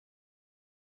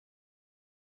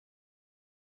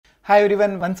Hi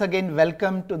everyone, once again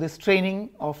welcome to this training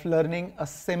of learning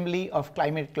assembly of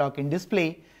climate clock in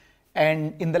display.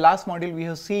 And in the last module we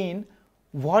have seen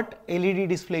what LED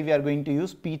display we are going to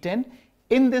use, P10.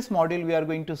 In this module we are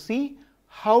going to see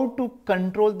how to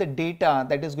control the data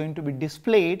that is going to be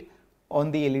displayed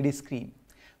on the LED screen.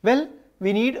 Well,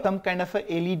 we need some kind of a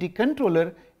LED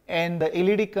controller, and the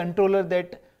LED controller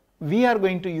that we are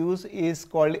going to use is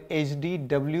called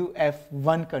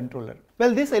HD-WF1 controller.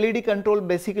 Well, this LED control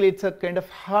basically it's a kind of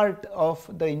heart of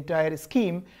the entire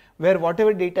scheme, where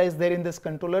whatever data is there in this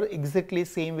controller exactly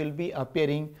same will be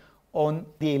appearing on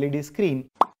the LED screen.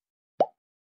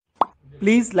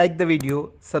 Please like the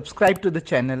video, subscribe to the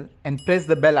channel and press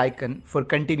the bell icon for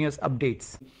continuous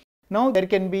updates. Now there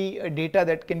can be data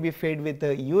that can be fed with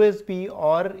a USB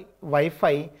or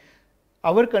Wi-Fi.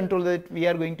 Our controller that we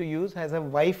are going to use has a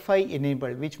Wi-Fi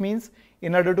enabled, which means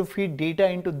in order to feed data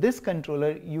into this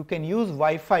controller, you can use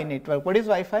Wi-Fi network. What is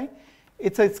Wi-Fi?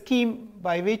 It's a scheme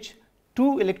by which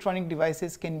two electronic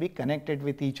devices can be connected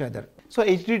with each other. So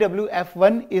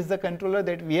HD-WF1 is the controller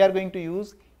that we are going to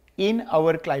use in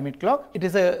our climate clock. It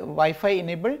is a Wi-Fi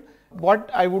enabled.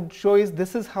 What I would show is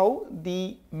this is how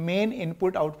the main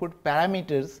input output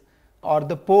parameters or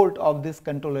the port of this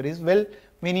controller is. Well,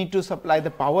 we need to supply the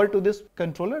power to this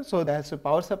controller, so that's a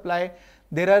power supply.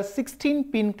 There are 16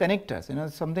 pin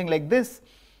connectors, something like this,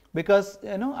 because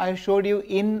I showed you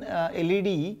in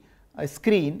LED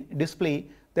screen display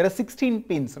there are 16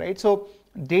 pins, right? So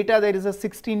data, there is a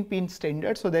 16 pin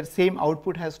standard, so that same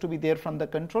output has to be there from the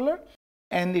controller,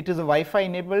 and it is a Wi-Fi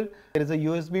enabled. There is a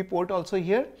USB port also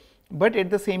here, but at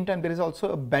the same time there is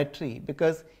also a battery,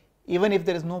 because even if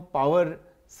there is no power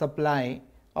supply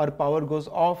or power goes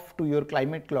off to your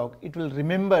climate clock, it will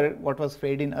remember what was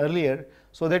fed in earlier,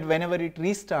 so that whenever it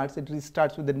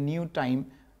restarts with the new time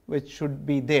which should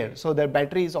be there. So the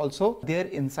battery is also there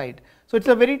inside. So it's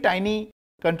a very tiny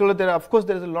controller. There of course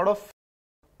there is a lot of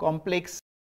complex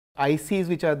ICs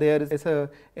which are there. It's a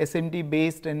SMD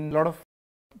based, and a lot of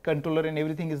controller and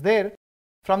everything is there.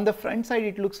 From the front side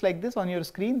it looks like this on your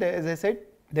screen. There, as I said,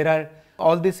 there are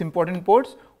all these important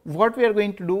ports. What we are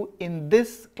going to do in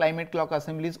this climate clock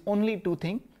assembly is only two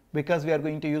things, because we are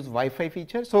going to use Wi-Fi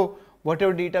feature. So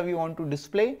whatever data we want to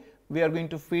display, we are going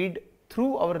to feed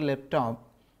through our laptop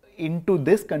into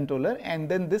this controller, and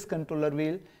then this controller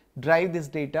will drive this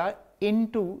data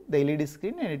into the LED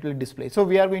screen and it will display. So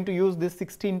we are going to use this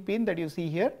 16 pin that you see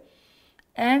here,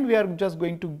 and we are just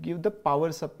going to give the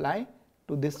power supply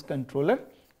to this controller.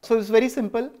 So it's very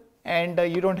simple, and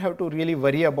you don't have to really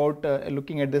worry about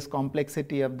looking at this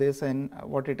complexity of this and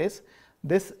what it is.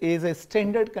 This is a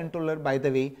standard controller, by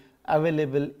the way,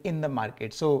 available in the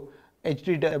market. So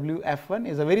HD-WF1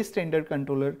 is a very standard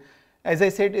controller. As I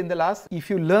said in the last, if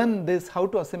you learn this, how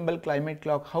to assemble climate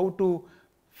clock, how to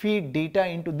feed data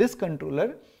into this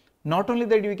controller, not only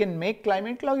that you can make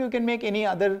climate clock, you can make any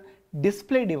other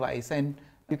display device, and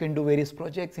you can do various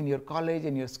projects in your college,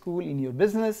 in your school, in your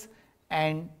business,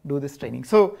 and do this training.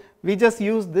 So we just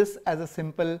use this as a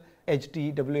simple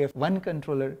HD-WF1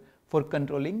 controller for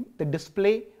controlling the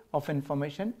display of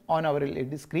information on our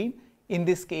LED screen, in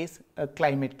this case a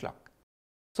climate clock.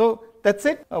 So that's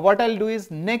it. What I'll do is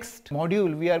next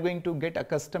module we are going to get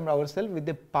accustomed ourselves with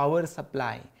the power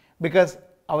supply, because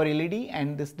our LED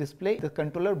and this display, the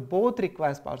controller, both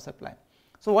requires power supply.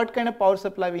 So what kind of power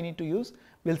supply we need to use,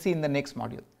 we'll see in the next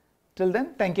module. Till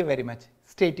then, thank you very much.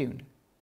 Stay tuned.